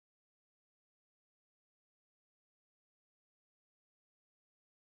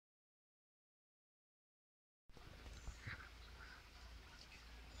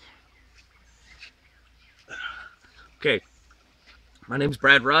Okay, my name's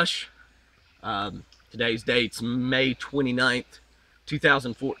Brad Rush. Today's date's May 29th,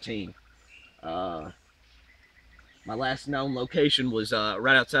 2014. My last known location was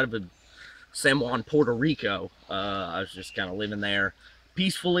right outside of San Juan, Puerto Rico. I was just kind of living there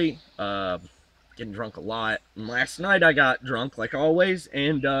peacefully, getting drunk a lot. And last night I got drunk, like always,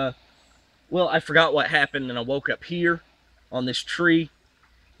 and, well, I forgot what happened, and I woke up here on this tree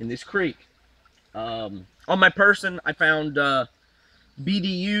in this creek. On my person, I found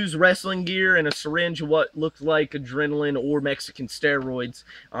BDUs, wrestling gear, and a syringe of what looked like adrenaline or Mexican steroids.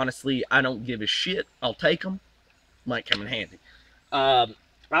 Honestly, I don't give a shit. I'll take them. Might come in handy. I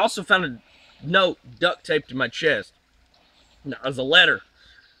also found a note duct taped to my chest. Now, it was a letter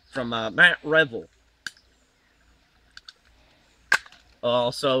from Matt Revel,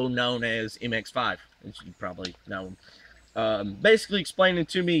 also known as MX5, as you probably know him. Basically explaining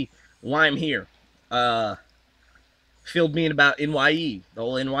to me why I'm here. Filled me in about NYE, the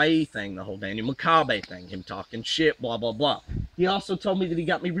whole NYE thing, the whole Daniel McCabe thing, him talking shit, blah, blah, blah. He also told me that he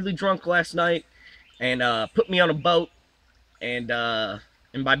got me really drunk last night and put me on a boat. And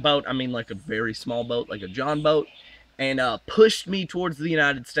by boat, I mean like a very small boat, like a John boat, and pushed me towards the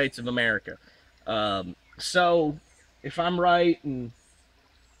United States of America. So if I'm right and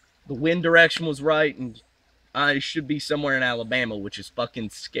the wind direction was right, and I should be somewhere in Alabama, which is fucking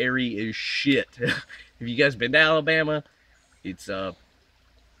scary as shit. Have you guys been to Alabama? It's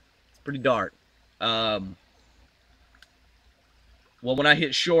pretty dark. Well, when I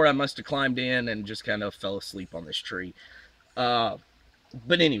hit shore, I must have climbed in and just kind of fell asleep on this tree. But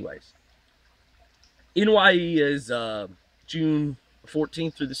anyways, NYE is June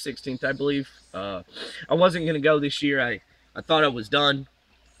 14th through the 16th, I believe. I wasn't going to go this year. I thought I was done.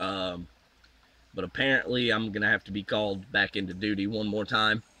 But apparently I'm going to have to be called back into duty one more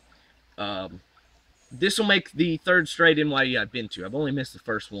time. This will make the third straight NYE I've been to. I've only missed the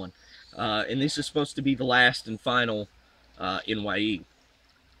first one. And this is supposed to be the last and final NYE.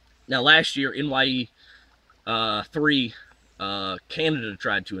 Now, last year, NYE 3, Canada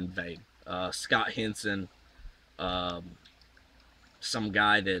tried to invade. Scott Henson, some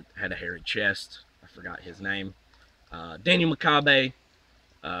guy that had a hairy chest. I forgot his name. Daniel McCabe,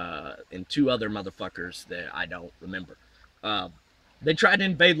 and two other motherfuckers that I don't remember. They tried to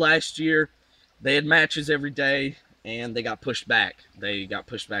invade last year. They had matches every day, and they got pushed back. They got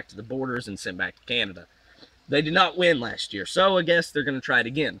pushed back to the borders and sent back to Canada. They did not win last year, so I guess they're going to try it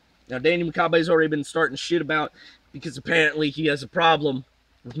again. Now, Daniel McCabe's already been starting shit about, because apparently he has a problem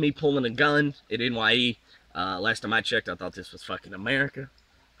with me pulling a gun at NYE. Last time I checked, I thought this was fucking America.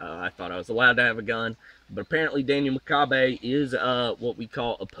 I thought I was allowed to have a gun, but apparently Daniel McCabe is what we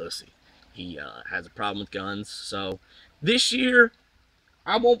call a pussy. He has a problem with guns, so this year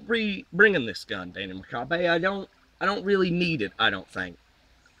I won't be bringing this gun, Daniel McCabe. I don't really need it, I don't think.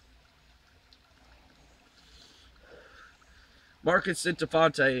 Marcus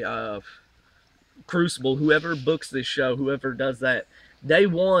Centofonte, Crucible, whoever books this show, whoever does that, day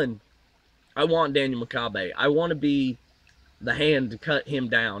one, I want Daniel McCabe. I want to be the hand to cut him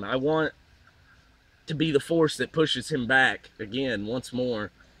down. I want to be the force that pushes him back again, once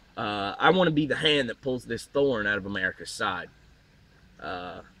more. I want to be the hand that pulls this thorn out of America's side.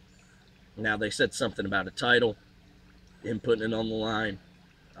 Now, they said something about a title, him putting it on the line.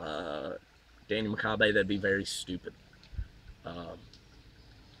 Daniel McCabe, that'd be very stupid.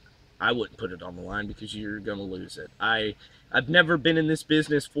 I wouldn't put it on the line because you're going to lose it. I've never been in this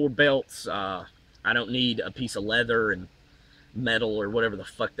business for belts. I don't need a piece of leather and metal or whatever the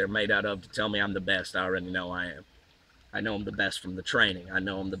fuck they're made out of to tell me I'm the best. I already know I am. I know I'm the best from the training. I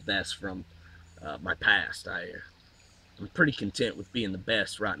know I'm the best from my past. I'm pretty content with being the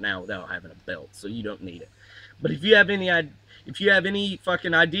best right now without having a belt, so you don't need it. But if you have any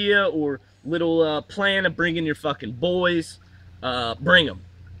fucking idea or little plan of bringing your fucking boys, bring them,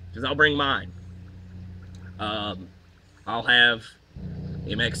 because I'll bring mine. I'll have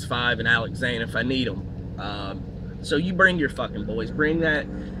MX5 and Alex Zane if I need them. So you bring your fucking boys. Bring that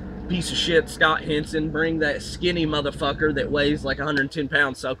piece of shit Scott Henson. Bring that skinny motherfucker that weighs like 110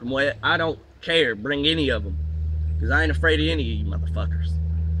 pounds soaking wet. I don't care. Bring any of them. Because I ain't afraid of any of you motherfuckers.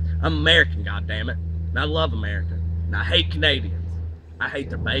 I'm American, goddammit. And I love America. And I hate Canadians. I hate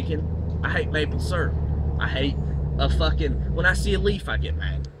their bacon. I hate maple syrup. I hate a fucking... When I see a leaf, I get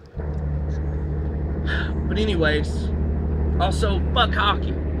mad. But anyways, also, fuck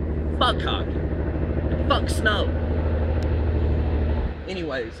hockey. Fuck hockey. And fuck snow.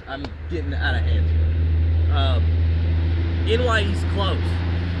 Anyways, I'm getting out of hand here. NYE's closed.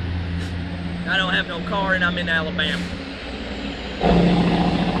 I don't have no car and I'm in Alabama.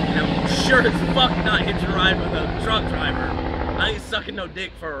 You know, sure as fuck not hitching a ride with a truck driver. I ain't sucking no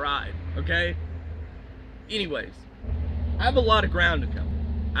dick for a ride, okay? Anyways, I have a lot of ground to cover.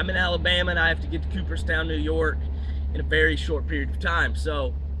 I'm in Alabama and I have to get to Cooperstown, New York in a very short period of time.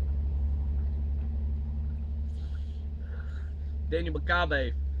 So, Daniel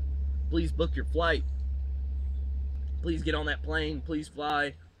McCabe, please book your flight. Please get on that plane. Please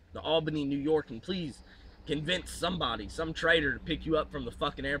fly to Albany, New York, and please convince somebody, some trader, to pick you up from the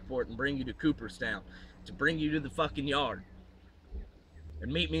fucking airport and bring you to Cooperstown, to bring you to the fucking yard.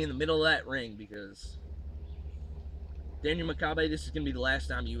 And meet me in the middle of that ring, because Daniel McCabe, this is going to be the last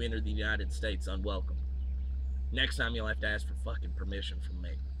time you enter the United States unwelcome. Next time you'll have to ask for fucking permission from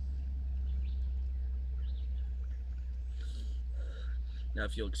me. Now,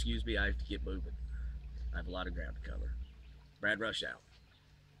 if you'll excuse me, I have to get moving. I have a lot of ground to cover. Brad Rush out.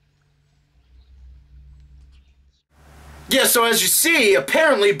 Yeah, so as you see,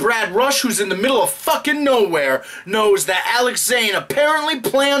 apparently Brad Rush, who's in the middle of fucking nowhere, knows that Alex Zane apparently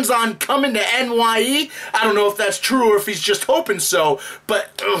plans on coming to NYE. I don't know if that's true or if he's just hoping so,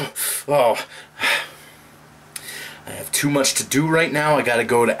 but, I have too much to do right now. I gotta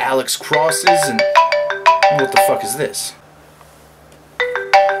go to Alex Cross's and... What the fuck is this?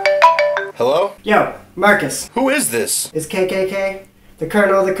 Hello? Yo, Marcus. Who is this? It's KKK, the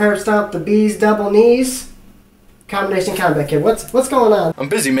Colonel of the Curb Stomp, the Bees Double Knees. Combination Combat Kid. What's going on? I'm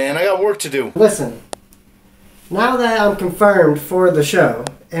busy, man. I got work to do. Listen, now that I'm confirmed for the show,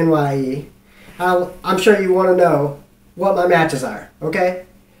 NYE, I'm sure you want to know what my matches are, okay?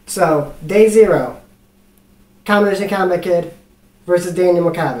 So, Day 0, Combination Combat Kid versus Daniel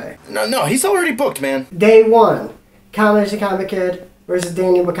McCabe. No, he's already booked, man. Day 1, Combination Combat Kid versus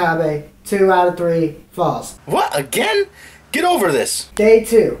Daniel McCabe. 2 out of 3 falls. What? Again? Get over this. Day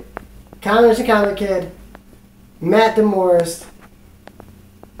 2, Combination Combat Kid, Matt DeMorris,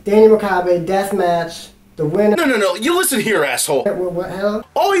 Daniel McCabe, death match. The winner. No. You listen here, asshole. What hell?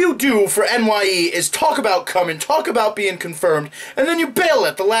 All you do for NYE is talk about coming, talk about being confirmed, and then you bail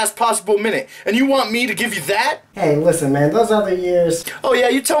at the last possible minute. And you want me to give you that? Hey, listen, man. Those other years. Oh yeah,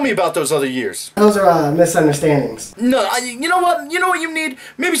 you tell me about those other years. Those are misunderstandings. No, you know what? You know what you need?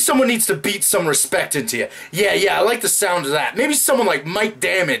 Maybe someone needs to beat some respect into you. Yeah, I like the sound of that. Maybe someone like Mike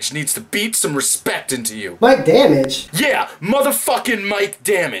Damage needs to beat some respect into you. Mike Damage? Yeah, motherfucking Mike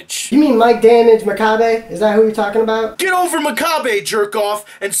Damage. You mean Mike Damage McCabe? Is that who you're talking about? Get over McCabe, jerk off,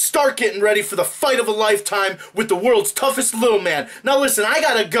 and start getting ready for the fight of a lifetime with the world's toughest little man. Now listen, I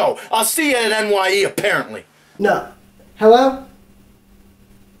gotta go. I'll see you at NYE, apparently. No. Hello?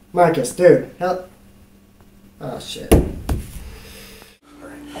 Marcus, dude. Oh, shit. Alright.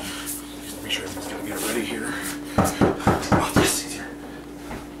 Make sure everyone's gonna get ready here. Oh, this is here.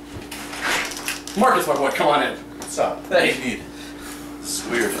 Marcus, my boy, come on in. What's up? Hey. What do you need? It's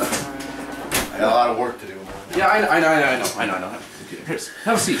weird. I got a lot of work to do. Yeah, I know. Here's,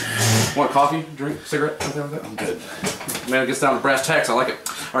 have a seat. Want a coffee, drink, cigarette, something like that? I'm good. Man, it gets down to brass tacks. I like it.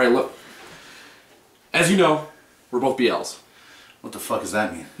 All right, look. As you know, we're both BLs. What the fuck does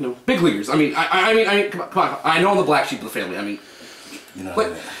that mean? You know, big leaguers. I mean, come on. I know I'm the black sheep of the family. I mean, You know.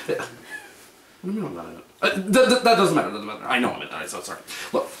 like, what do you mean I'm not in it? That doesn't matter. Doesn't matter. I know I'm in it. All right, so sorry.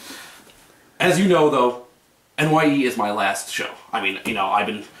 Look, as you know, though, NYE is my last show. I mean, I've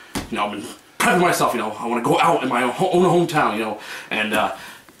been prepping myself. I want to go out in my own hometown. And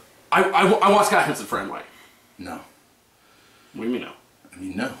I want Scott Henson for NYE. No. What do you mean no? I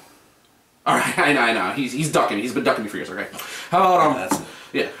mean, no. All right, I know. He's ducking me. He's been ducking me for years. Okay. How about That's it.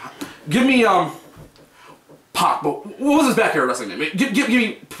 Yeah. Give me Pac. What was his backyard wrestling name? Give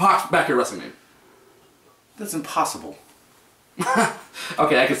me Pac's backyard wrestling name. That's impossible.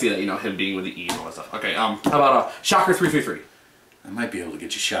 Okay, I can see that. Him being with the E and all that stuff. Okay. How about Shocker 333? I might be able to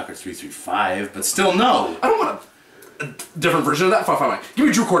get you Shocker 335, but still no. I don't want a different version of that. Fine. Give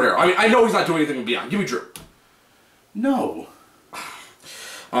me Drew Cordero. I mean, I know he's not doing anything with Beyond. Give me Drew. No.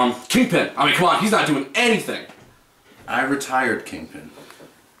 Kingpin. I mean, come on. He's not doing anything. I retired Kingpin.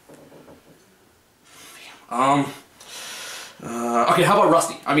 Okay, how about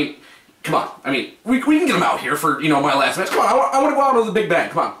Rusty? I mean, come on. I mean, we can get him out here for, my last match. Come on, I want to go out with a big bang.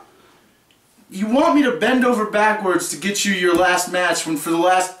 Come on. You want me to bend over backwards to get you your last match when for the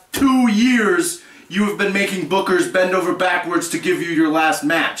last 2 years you have been making bookers bend over backwards to give you your last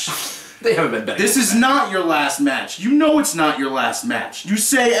match? They haven't been bending. This is not your last match. You know it's not your last match. You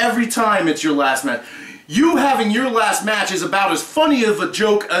say every time it's your last match. You having your last match is about as funny of a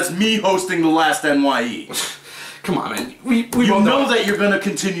joke as me hosting the last NYE. Come on, man. We You know that you're gonna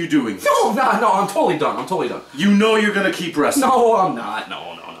continue doing this. No, I'm totally done. You know you're gonna keep wrestling. No, I'm not.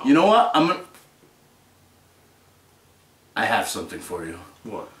 No. You know what? I have something for you.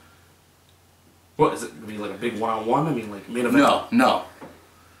 What? What, is it going to be like a big one-on-one? I mean, like main event? No.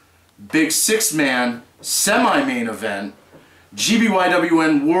 Big 6-man, semi-main event,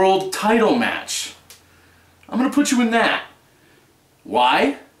 GBYWN World Title match. I'm going to put you in that.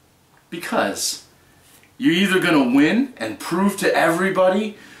 Why? Because you're either going to win and prove to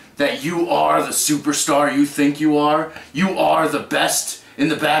everybody that you are the superstar you think you are the best in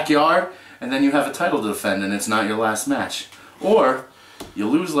the backyard, and then you have a title to defend and it's not your last match. Or you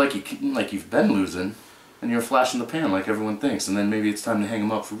lose like you've been losing, and you're a flash in the pan like everyone thinks, and then maybe it's time to hang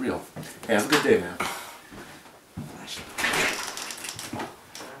them up for real. Hey, have a good day, man.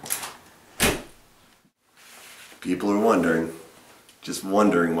 People are wondering, just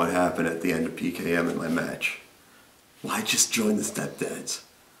wondering what happened at the end of PKM in my match. Why just join the Stepdads?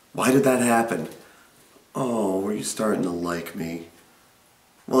 Why did that happen? Oh, were you starting to like me?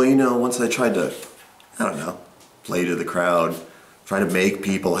 Well, you know, once I tried to, I don't know, play to the crowd, try to make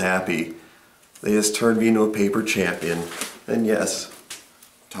people happy, they just turned me into a paper champion. And yes,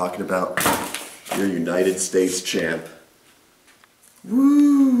 talking about your United States champ.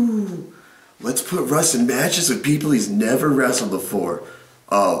 Woo! Let's put Russ in matches with people he's never wrestled before.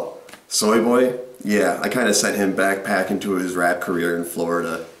 Oh, Soy Boy? Yeah, I kind of sent him backpacking to his rap career in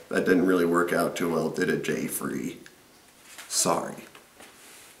Florida. That didn't really work out too well, did it, Jay Free? Sorry.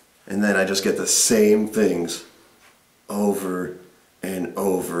 And then I just get the same things over and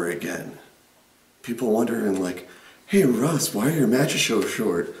over again. People wondering like, hey Russ, why are your matches so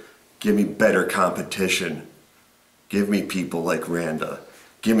short? Give me better competition. Give me people like Randa.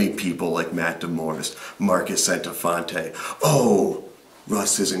 Give me people like Matt DeMorris, Marcus Santafonte. Oh,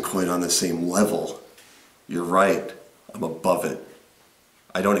 Russ isn't quite on the same level. You're right, I'm above it.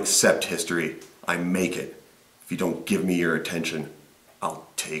 I don't accept history, I make it. If you don't give me your attention, I'll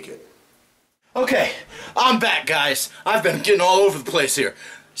take it. Okay, I'm back, guys. I've been getting all over the place here.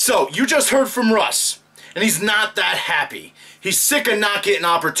 So, you just heard from Russ, and he's not that happy. He's sick of not getting an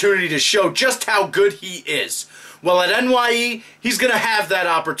opportunity to show just how good he is. Well, at NYE, he's going to have that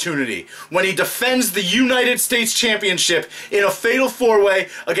opportunity when he defends the United States Championship in a fatal four-way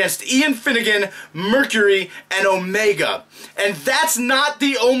against Ian Finnegan, Mercury, and Omega. And that's not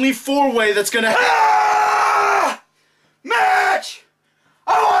the only four-way that's going to happen. Match!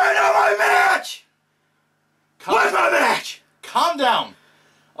 I want to know my match! Where's my match? Calm down.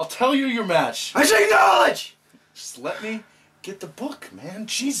 I'll tell you your match. I say knowledge! Just let me get the book, man.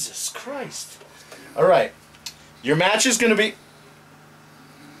 Jesus Christ. All right. Your match is going to be...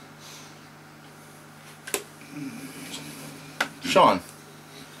 Sean.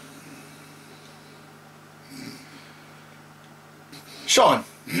 Sean.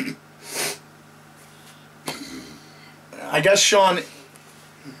 I guess Sean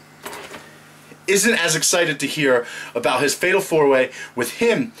isn't as excited to hear about his fatal four-way with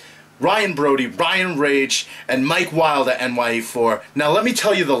him, Ryan Brody, Ryan Rage, and Mike Wild at NYE4. Now let me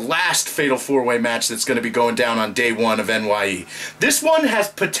tell you the last fatal four-way match that's going to be going down on day one of NYE. This one has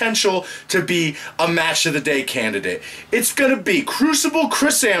potential to be a match of the day candidate. It's going to be Crucible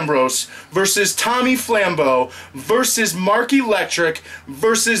Chris Ambrose versus Tommy Flambeau versus Mark Electric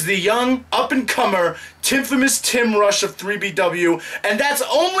versus the young up-and-comer Timfamous Tim Rush of 3BW, and that's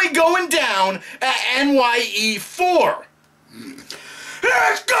only going down at NYE4.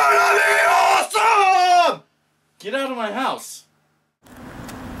 It's gonna be awesome! Get out of my house.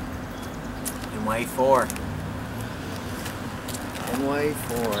 NYE4.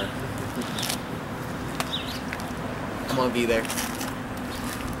 NYE4. I'm gonna be there.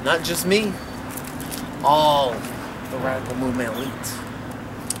 Not just me. All the Radical Movement elite.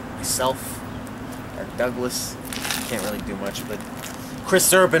 Myself, Eric Douglas. Can't really do much, but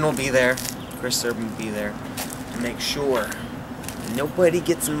Chris Urban will be there. Chris Urban will be there to make sure nobody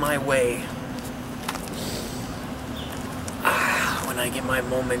gets in my way. When I get my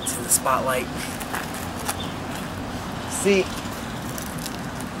moment in the spotlight. See,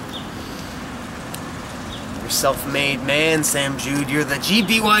 you're a self-made man, Sam Jude. You're the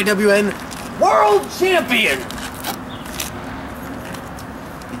GBYWN World Champion!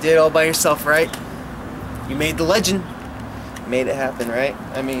 You did it all by yourself, right? You made the legend. You made it happen, right?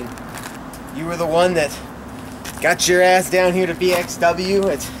 I mean, you were the one that got your ass down here to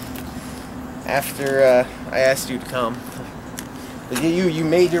BXW after I asked you to come. But you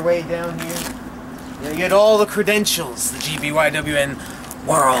made your way down here. You get all the credentials, the GBYWN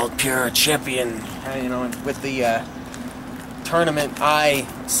World Pure Champion. You know, with the tournament I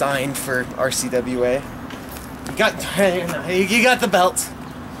signed for RCWA. You got the belt.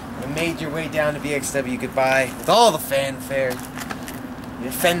 You made your way down to BXW goodbye with all the fanfare. You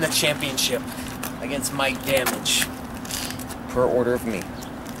defend the championship against Mike Damage, per order of me.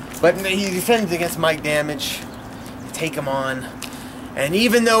 But he defended against Mike Damage to take him on. And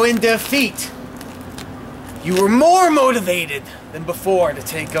even though in defeat, you were more motivated than before to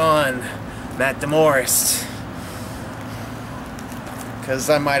take on Matt DeMorest. Because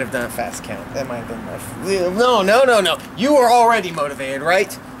I might have done a fast count. That might have been my... No. You were already motivated,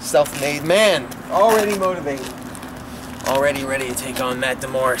 right? Self-made man. Already motivated. Already ready to take on Matt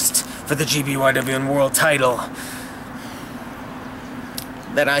DeMorest for the GBYWN World title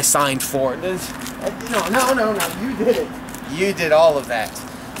that I signed for. No. You did it. You did all of that.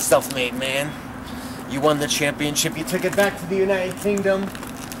 Self-made man. You won the championship. You took it back to the United Kingdom.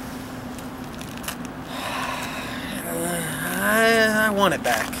 I want it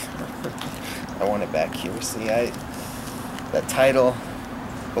back. I want it back here. See, that title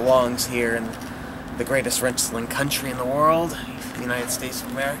belongs here in the greatest wrestling country in the world, the United States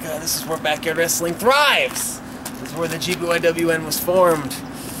of America. This is where backyard wrestling thrives. This is where the GBYWN was formed.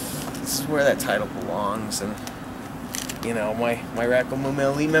 This is where that title belongs, and you know, my Radical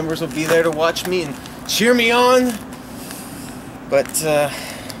Movement Elite members will be there to watch me and cheer me on. But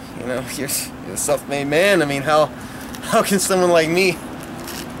you know, you're a self-made man. I mean, how can someone like me?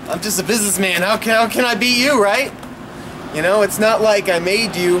 I'm just a businessman. How can I beat you, right? You know, it's not like I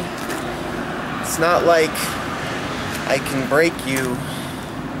made you. It's not like I can break you.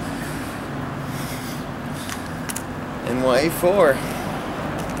 NYE 4.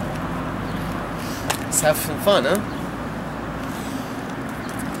 Let's have some fun, huh?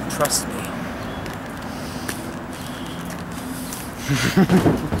 Trust me.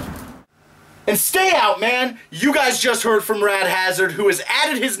 And stay out, man! You guys just heard from Rad Hazard, who has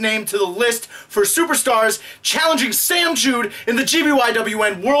added his name to the list for superstars challenging Sam Jude in the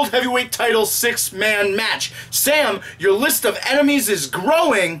GBYWN World Heavyweight Title 6-man match. Sam, your list of enemies is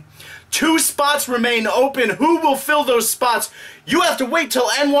growing. 2 spots remain open. Who will fill those spots? You have to wait till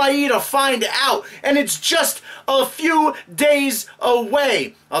NYE to find out, and it's just a few days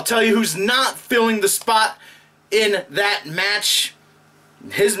away. I'll tell you who's not filling the spot in that match.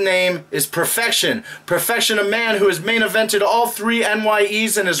 His name is Perfection. Perfection, a man who has main evented all 3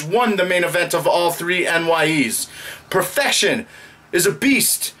 NYEs and has won the main event of all 3 NYEs. Perfection is a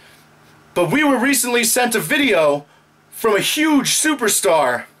beast. But we were recently sent a video from a huge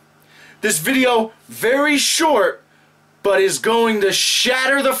superstar. This video, very short, but is going to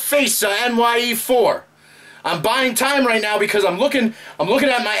shatter the face of NYE 4. I'm buying time right now because I'm looking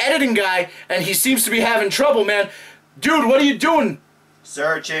at my editing guy, and he seems to be having trouble, man. Dude, what are you doing?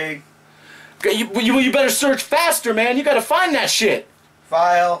 Searching. You better search faster, man. You gotta find that shit.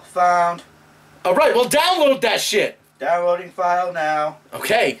 File found. Alright, well download that shit. Downloading file now.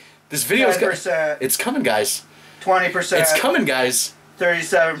 Okay, this video's 10%. It's coming, guys. 20%. It's coming, guys.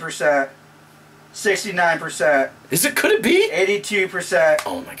 37%. 69%. Could it be? 82%.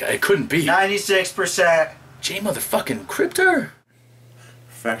 Oh my god, it couldn't be. 96%. J motherfucking Cryptor.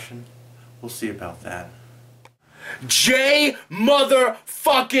 Perfection. We'll see about that. J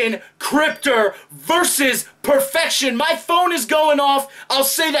motherfucking Cryptor versus Perfection. My phone is going off. I'll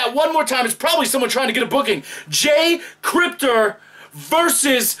say that one more time. It's probably someone trying to get a booking. J Cryptor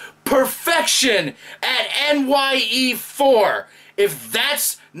versus Perfection at NYE 4. If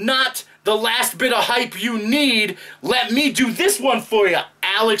that's not the last bit of hype you need, let me do this one for you.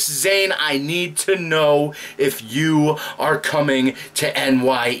 Alex Zane, I need to know if you are coming to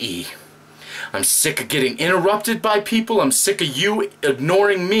NYE. I'm sick of getting interrupted by people. I'm sick of you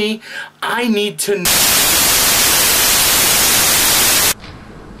ignoring me. I need to know.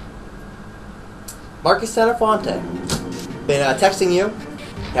 Marcus Sanafonte. Been texting you.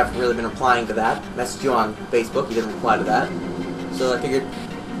 Haven't really been replying to that. Messaged you on Facebook. You didn't reply to that. So I figured,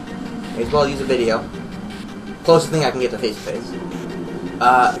 may as well use a video. Closest thing I can get to face-to-face.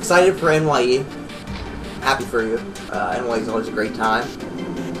 Excited for NYE. Happy for you. NYE is always a great time.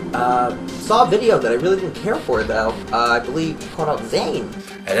 Saw a video that I really didn't care for, though. I believe called out Zane.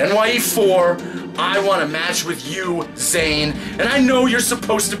 At NYE 4, I want a match with you, Zane. And I know you're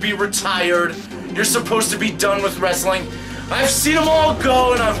supposed to be retired. You're supposed to be done with wrestling. I've seen them all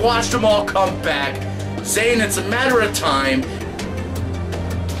go, and I've watched them all come back. Zane, it's a matter of time.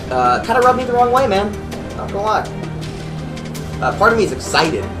 Kind of rubbed me the wrong way, man. Not gonna lie. Part of me is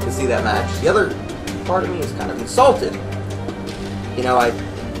excited to see that match. The other part of me is kind of insulted. You know, I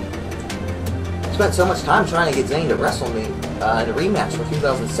spent so much time trying to get Zane to wrestle me in a rematch for a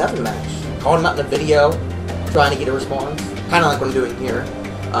 2007 match. Calling him out in a video, trying to get a response. Kind of like what I'm doing here.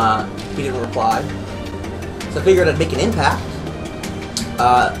 He didn't reply. So I figured I'd make an impact.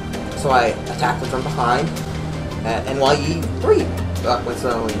 So I attacked him from behind at NYE 3.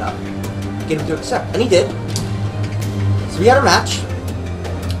 Coincidentally enough. Get him to accept. And he did. So we had our match.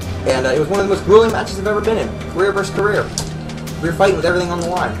 And it was one of the most grueling matches I've ever been in. Career versus career. We were fighting with everything on the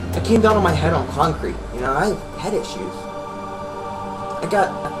line. I came down on my head on concrete. You know, I have head issues. I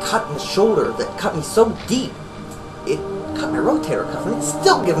got a cut in the shoulder that cut me so deep, it cut my rotator cuff, and it's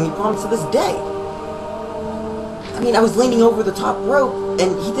still giving me problems to this day. I mean, I was leaning over the top rope,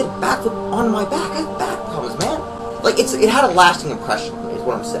 and he did a backflip on my back. I have back problems, man. Like, it had a lasting impression on me, is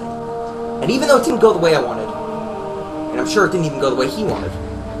what I'm saying. And even though it didn't go the way I wanted, and I'm sure it didn't even go the way he wanted,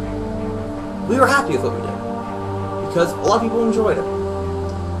 we were happy with what we did. Because a lot of people enjoyed it.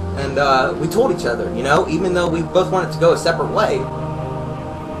 And we told each other, you know, even though we both wanted to go a separate way,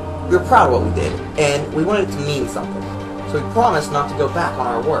 we were proud of what we did, and we wanted it to mean something. So we promised not to go back on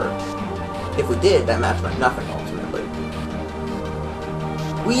our word. If we did, that match meant nothing ultimately.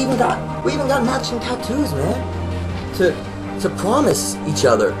 We even got matching tattoos, man. To promise each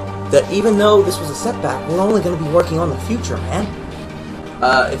other that even though this was a setback, we're only going to be working on the future, man.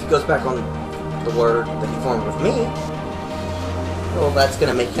 If he goes back on the word that he formed with me, well, that's going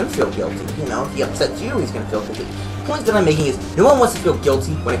to make him feel guilty. You know, if he upsets you, he's going to feel guilty. The point that I'm making is, no one wants to feel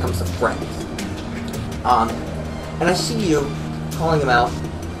guilty when it comes to friends. And I see you calling him out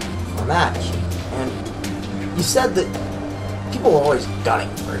for a match, and you said that people were always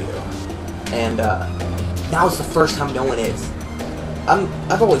gunning for you, and now it's the first time no one is.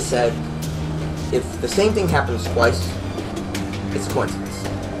 I've always said, if the same thing happens twice, it's a coincidence.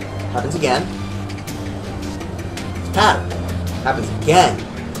 Happens again, it's a pattern. Happens again,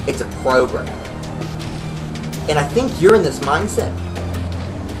 it's a program. And I think you're in this mindset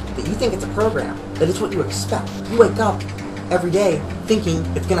that you think it's a program, that it's what you expect. You wake up every day thinking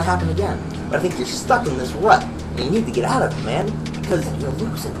it's going to happen again. But I think you're stuck in this rut, and you need to get out of it, man, because you're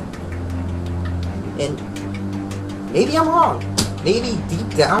losing it. And maybe I'm wrong. Maybe deep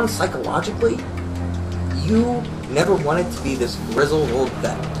down, psychologically, you never wanted to be this grizzled old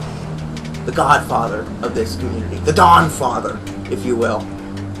vet. The godfather of this community. The Dawn Father, if you will.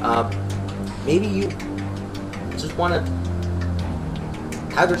 Maybe you just want to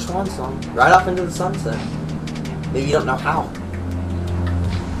have your swan song right off into the sunset. Maybe you don't know how.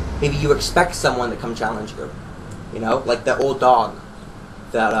 Maybe you expect someone to come challenge you. You know, like that old dog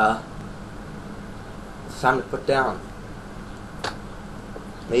that it's time to put down.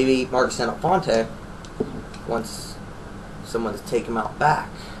 Maybe Marcus Anafonte wants someone to take him out back.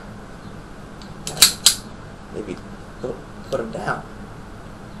 Maybe put him down.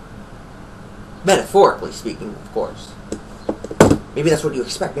 Metaphorically speaking, of course. Maybe that's what you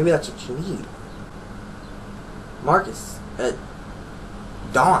expect. Maybe that's what you need. Marcus,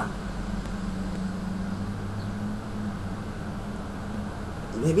 Dawn.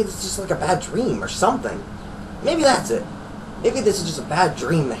 Maybe this is just like a bad dream or something. Maybe that's it. Maybe this is just a bad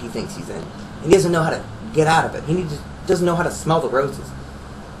dream that he thinks he's in. And he doesn't know how to get out of it. He doesn't know how to smell the roses.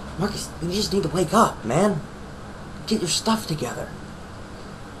 Marcus, you just need to wake up, man. Get your stuff together.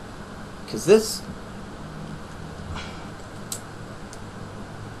 Because this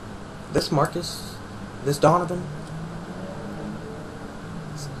Marcus, this Donovan,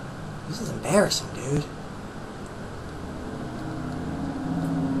 this is embarrassing, dude.